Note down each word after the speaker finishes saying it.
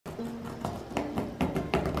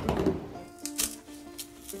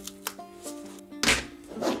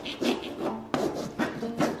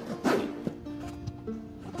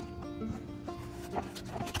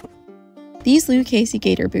These Lucchese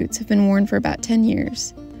gator boots have been worn for about 10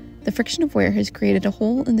 years. The friction of wear has created a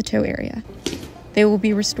hole in the toe area. They will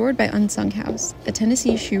be restored by Unsung House, a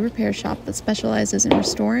Tennessee shoe repair shop that specializes in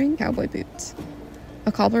restoring cowboy boots.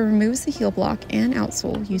 A cobbler removes the heel block and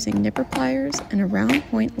outsole using nipper pliers and a round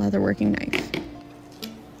point leatherworking knife.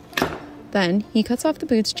 Then, he cuts off the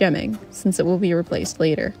boot's gemming, since it will be replaced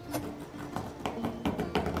later.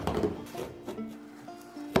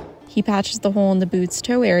 He patches the hole in the boot's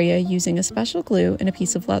toe area using a special glue and a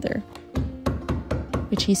piece of leather,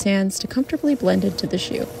 which he sands to comfortably blend into the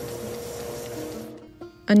shoe.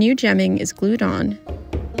 A new gemming is glued on,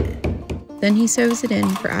 then he sews it in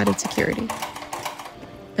for added security.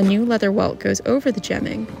 A new leather welt goes over the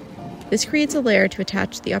gemming. This creates a layer to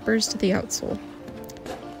attach the uppers to the outsole.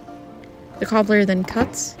 The cobbler then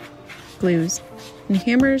cuts, glues, and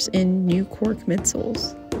hammers in new cork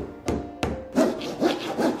midsoles.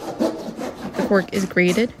 The cork is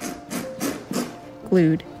graded,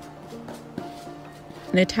 glued,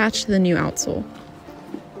 and attached to the new outsole.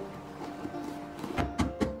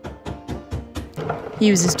 He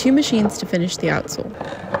uses 2 machines to finish the outsole.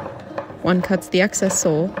 One cuts the excess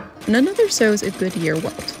sole, and another sews a Goodyear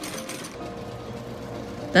welt.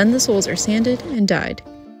 Then the soles are sanded and dyed.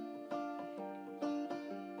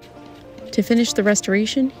 To finish the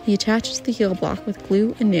restoration, he attaches the heel block with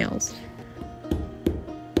glue and nails.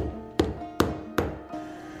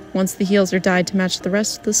 Once the heels are dyed to match the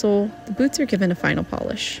rest of the sole, the boots are given a final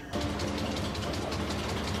polish.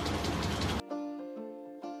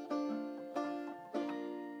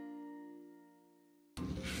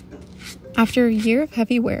 After a year of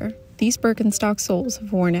heavy wear, these Birkenstock soles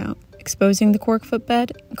have worn out, exposing the cork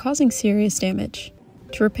footbed and causing serious damage.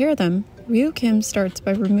 To repair them, Ryo Kim starts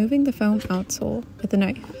by removing the foam outsole with a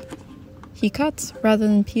knife. He cuts rather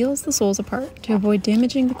than peels the soles apart to avoid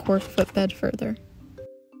damaging the cork footbed further.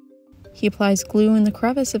 He applies glue in the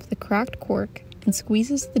crevice of the cracked cork and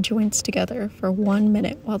squeezes the joints together for 1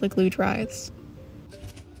 minute while the glue dries.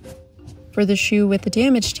 For the shoe with the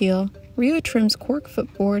damaged heel, Ryo trims cork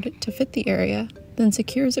footboard to fit the area, then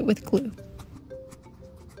secures it with glue.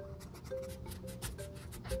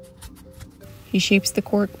 He shapes the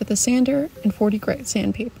cork with a sander and 40 grit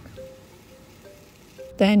sandpaper.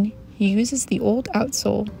 Then, he uses the old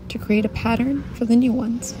outsole to create a pattern for the new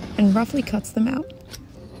ones and roughly cuts them out.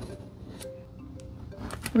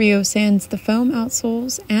 Ryo sands the foam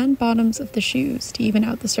outsoles and bottoms of the shoes to even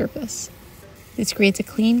out the surface. This creates a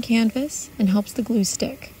clean canvas and helps the glue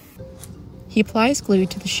stick. He applies glue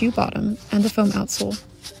to the shoe bottom and the foam outsole.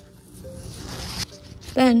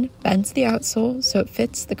 Then bends the outsole so it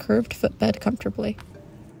fits the curved footbed comfortably.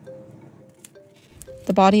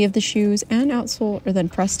 The body of the shoes and outsole are then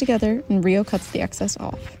pressed together and Ryo cuts the excess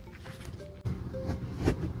off.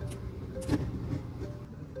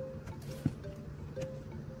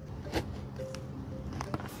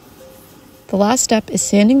 The last step is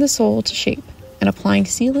sanding the sole to shape and applying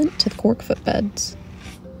sealant to the cork footbeds.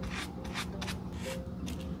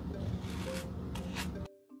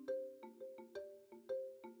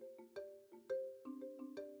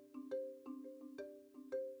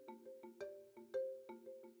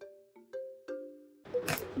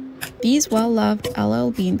 These well-loved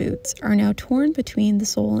LL.Bean boots are now torn between the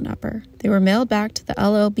sole and upper. They were mailed back to the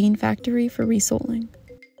LL.Bean factory for resoling.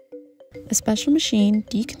 A special machine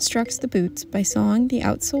deconstructs the boots by sawing the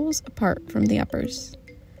outsoles apart from the uppers.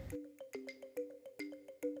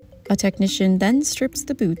 A technician then strips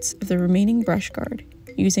the boots of the remaining brush guard,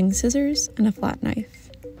 using scissors and a flat knife.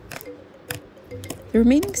 The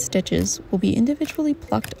remaining stitches will be individually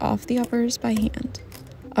plucked off the uppers by hand.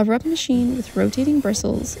 A rub machine with rotating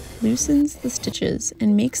bristles loosens the stitches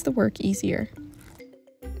and makes the work easier.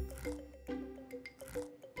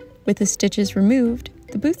 With the stitches removed,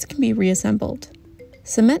 the boots can be reassembled.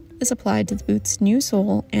 Cement is applied to the boot's new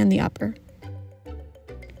sole and the upper.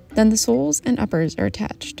 Then the soles and uppers are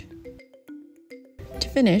attached. To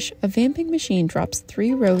finish, a vamping machine drops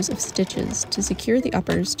 3 rows of stitches to secure the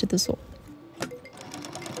uppers to the sole.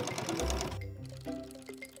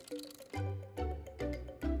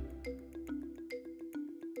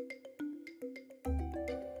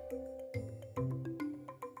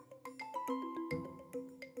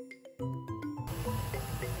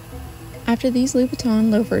 After these Louboutin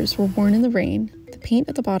loafers were worn in the rain, the paint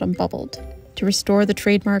at the bottom bubbled. To restore the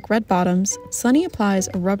trademark red bottoms, Sonny applies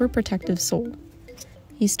a rubber protective sole.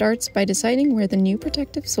 He starts by deciding where the new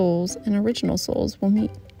protective soles and original soles will meet.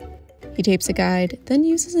 He tapes a guide, then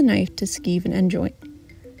uses a knife to skeeve an end joint.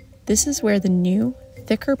 This is where the new,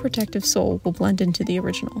 thicker protective sole will blend into the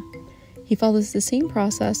original. He follows the same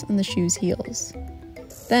process on the shoe's heels.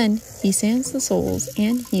 Then, he sands the soles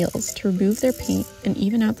and heels to remove their paint and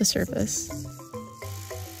even out the surface.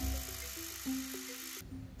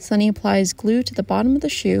 Sunny applies glue to the bottom of the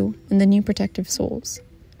shoe and the new protective soles.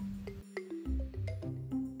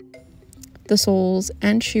 The soles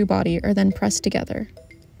and shoe body are then pressed together.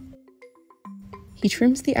 He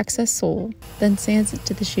trims the excess sole, then sands it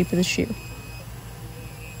to the shape of the shoe.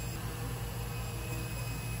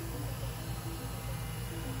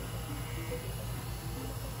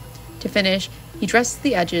 To finish, he dresses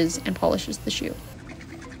the edges and polishes the shoe.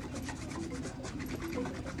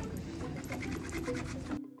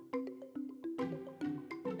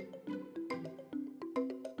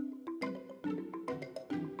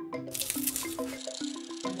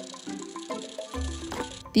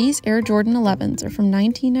 These Air Jordan 11s are from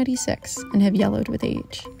 1996 and have yellowed with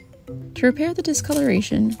age. To repair the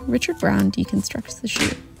discoloration, Richard Brown deconstructs the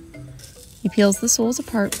shoe. He peels the soles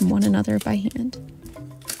apart from one another by hand.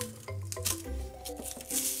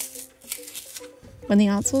 When the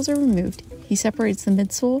outsoles are removed, he separates the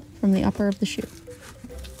midsole from the upper of the shoe.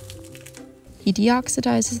 He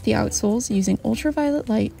deoxidizes the outsoles using ultraviolet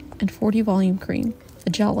light and 40 volume cream, a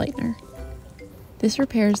gel lightener. This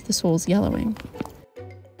repairs the soles yellowing.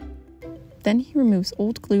 Then he removes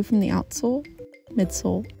old glue from the outsole,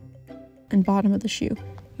 midsole, and bottom of the shoe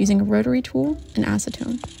using a rotary tool and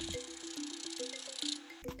acetone.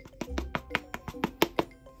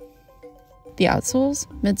 The outsoles,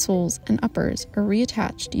 midsoles, and uppers are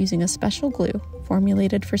reattached using a special glue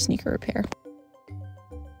formulated for sneaker repair.